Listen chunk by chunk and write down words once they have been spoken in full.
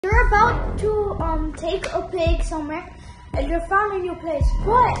you're about to take a pig somewhere, and you're found a new place,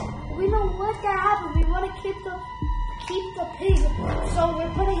 but we know what that happened. We want to keep the pig, so we're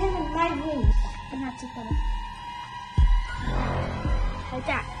putting him in my room. And that's it. Like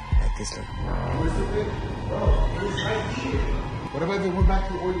that. Like this one. Where's the pig? Bro, it was right here. What about if we went back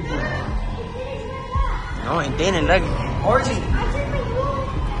to Orly's room? No, it didn't. Like Orly.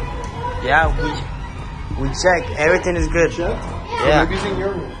 Yeah, we checked. Everything is good. Checked? Yeah. So maybe it's in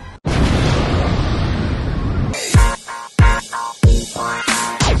your room.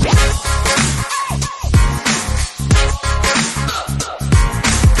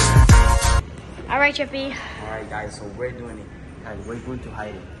 Alright, Chippy. Alright, guys, so we're doing it. Guys, we're going to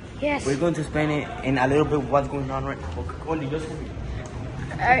hide it. Yes. We're going to explain it in a little bit what's going on right now. Orly, just hold it.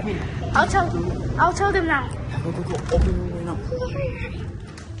 Alright. I'll tell them now. Go. Open the room right now.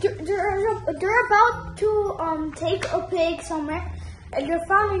 They're about to take a pig somewhere, and you're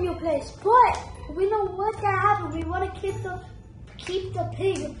found a new place, but we know what that happened. We want to keep the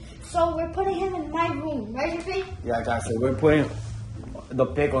pig, so we're putting him in my room, right, Chippy? Yeah, guys, so we're putting the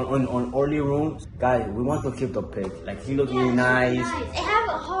pig on Orly room. Guys, we want to keep the pig. Like, he looks really nice. They have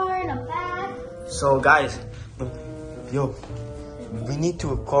a heart and a bag. So, guys, yo, we need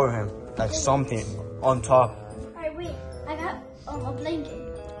to cover him, like something on top. Alright, wait. I got a blanket.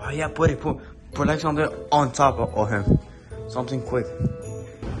 Oh yeah, put like something on top of him. Something quick.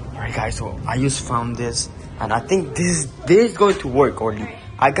 Alright, guys, so I just found this, and I think this is going to work, Orly. Right.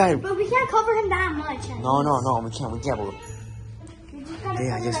 I got it. But we can't cover him that much. No, we can't. Bro. You just gotta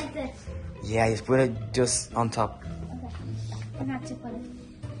Yeah, put it like this. Yeah, just put it just on top. Okay. And that's it, put it.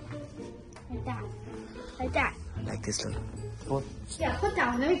 Like that. Like that. Like this, look. Yeah, put that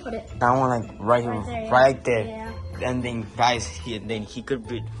one. Let me put it. That one, like right here, there, yeah. right there. Yeah. And then, guys, he could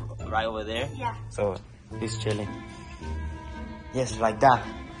be right over there. Yeah. So he's chilling. Yes, like that.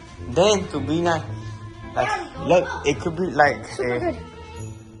 Then to be like look, it could be like Super good.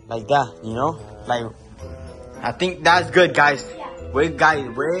 like that, you know? Like, I think that's good, guys. Yeah. Wait, guys,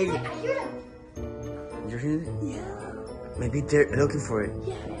 wait. I hear them. You hear it? Yeah. Maybe they're looking for it.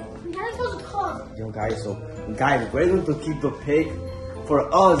 Yeah. We gotta close the closet. Yo, guys, so guys, we're going to keep the pig for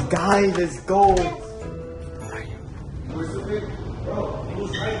us, guys. Let's go. Where's the pig? Bro, it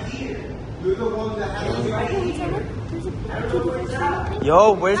was right here. You're the one that had it.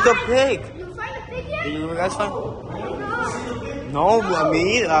 Yo, where's the pig? You find a pig yet? Did you guys find? No,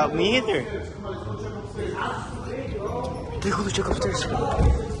 me either. They go to check upstairs.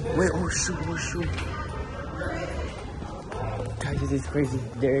 Wait, oh shoot. Guys, this is crazy.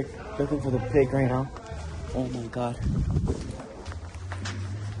 They're looking for the pig right now. Oh my god.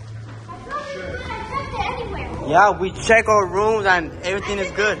 Yeah, we check our rooms and everything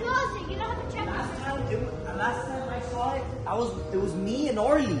is good. Last time I saw it, it was me and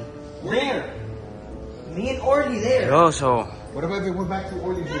Orly there. Me and Orly there. Yo, so What about if we went back to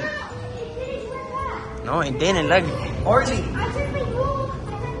Orly's room? no, it didn't. Like Orly.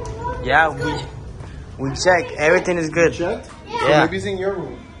 yeah, we check. Everything is good. Checked? So Yeah. maybe it's in your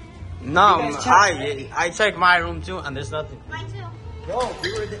room. No, You guys checked? I checked my room too, and there's nothing. Mine too. Yo,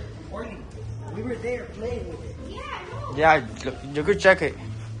 we were there. Orly. We were there playing with it. Yeah, I know. Yeah, you could check it.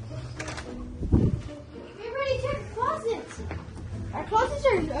 We already checked closets. Our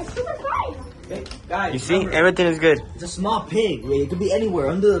closets are super fine. Hey, guys, You see, remember, everything is good. it's a small pig. It could be anywhere,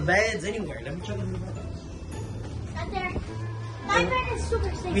 under the beds, anywhere. Let me check under the bed. Right there. My bed is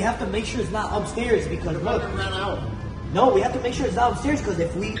super safe. We have to make sure it's not upstairs because look. No, we have to make sure it's not upstairs because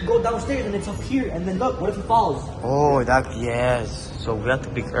if we go downstairs and it's up here and then look, what if he falls? Oh, yes. So we have to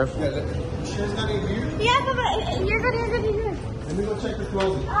be careful. Yeah, sure it's not in here? Yeah, but you're good. Let me go check the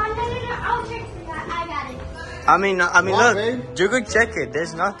closet. No, I'll check for that. I got it. I mean, Come on, look, babe. you could check it.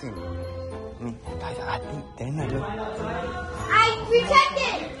 There's nothing. I mean, guys, I think they're not looking. We checked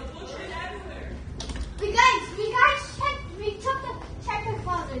it. We checked the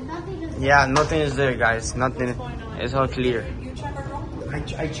closet. Nothing is. Yeah, nothing is there, guys. Nothing. It's all clear.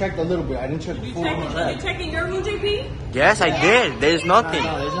 I checked a little bit. I didn't check the full room. You checking your room, JP? Yes, I did. There's nothing.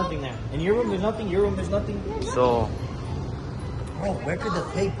 No, there's nothing there. In your room, there's nothing. Your room, there's nothing. So, Bro, where could the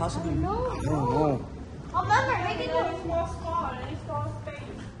pig possibly be? No. I don't know. Oh, remember, make it go. Small spot, any small space.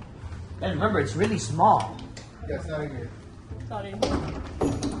 And remember, it's really small. Yeah, it's not in here. Not in.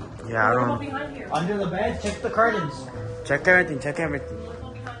 Yeah, I What don't about know. behind here? Under the bed, check the curtains. Check everything. What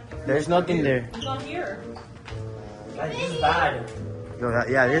about behind here? There's nothing there. It's not here. Guys, this is bad. Yo,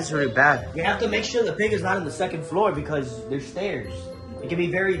 yeah, this is really bad. We have to make sure the pig is not on the second floor because there's stairs. It can be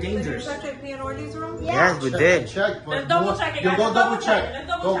very Did you dangerous. check JP and Orly's room? Yes, we did. Check, but Let's double check it, You guys. go Let's double double check check. it. Let's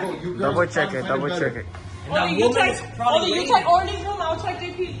double Go, check go. it. You guys Double check find it. Double better. check it. Orly, you check Orly's room, I'll check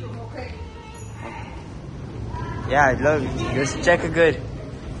JP's room, okay? Yeah, look, just check it good.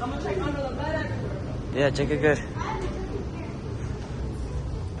 I'm gonna check under the bed everywhere. Yeah, check it good.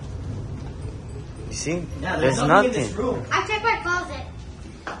 You see? Yeah, There's in nothing. this room. I checked my closet.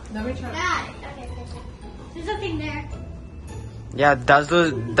 Let me try. Yeah, okay. There's nothing there. Yeah, that's the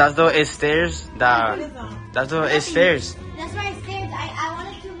stairs. That's the stairs. That's why I stairs. I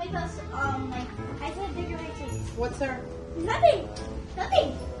wanted to make us like I said decorations. What's there? Nothing.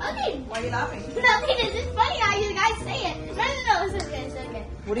 Why are you laughing? Nothing. It's just funny how you guys say it. No. It's okay. It's okay.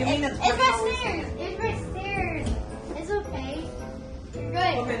 What do you mean it's It's funny? for stairs. It's for stairs. It's okay. You're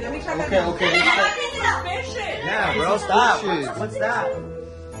good. Okay, let me check Okay, okay. Fish it. Yeah, bro, stop. Shit. What's that?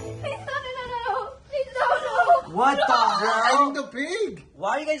 Please no. Please no. What the They're hiding hell? the pig. Why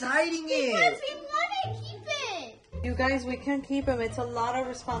are you guys hiding Because it? we want to keep it. You guys, we can't keep him. It's a lot of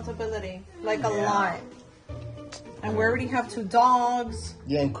responsibility. Like a lot. And we already have 2 dogs.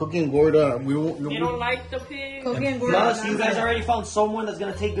 Yeah, and Cookie and Gorda, we won't. You don't like the pig? Cookie and Gordon. Plus, you guys already found someone that's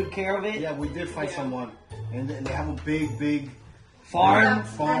gonna take good care of it. Yeah, we did find someone, and they have a big Farm.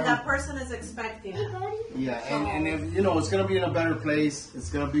 And that person is expecting. Yeah, and if you know, it's gonna be in a better place. It's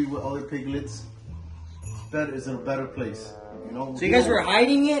gonna be with other piglets. It's in a better place. You know. So you guys were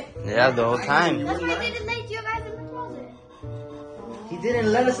hiding it? Yeah, the whole time. That's why I didn't let you guys in the closet. He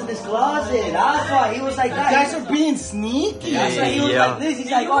didn't let us in this closet. That's why he was like You that. guys are being sneaky. That's why he was Yeah. like this.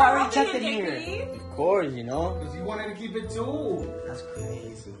 He's like, oh, I already checked in here. Of course, you know. Because you wanted to keep it too. That's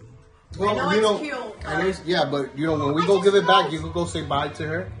crazy. Well, know you it's know, cute. and it's, yeah, but you know, when we go give it back, you can go say bye to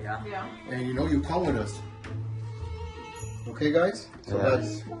her, Yeah. Yeah. and you know, you come with us. Okay, guys. So Yeah.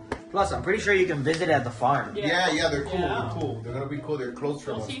 that's Plus, I'm pretty sure you can visit at the farm. yeah, they're cool. Yeah. They're cool. They're gonna be cool. They're close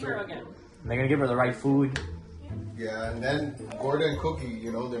from We'll us see too. her again. They're gonna give her the right food. Yeah, and then Gorda and Cookie,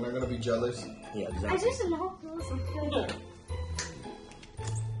 you know, they're not gonna be jealous. Yeah, I exactly. just love those.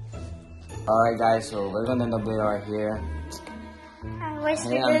 Alright, guys, so we're gonna end the video right here. I wish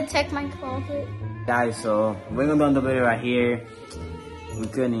Yeah. they could check my closet. Guys, so we're gonna end the video right here. We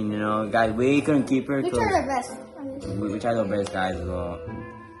couldn't, you know, guys, we couldn't keep her We because tried our best. we tried our best, guys. So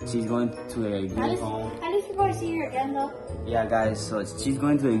she's going to a good home. At least you're going to see her again, though. Yeah, guys, so she's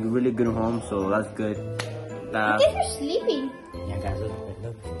going to a really good home, so that's good. I think you're sleeping. Yeah, guys,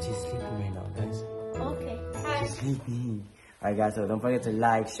 look, she's sleeping right now, guys. Okay. She's sleeping. Alright, guys, so don't forget to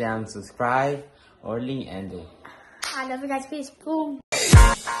like, share, and subscribe. Orly and I love you guys. Peace. Boom.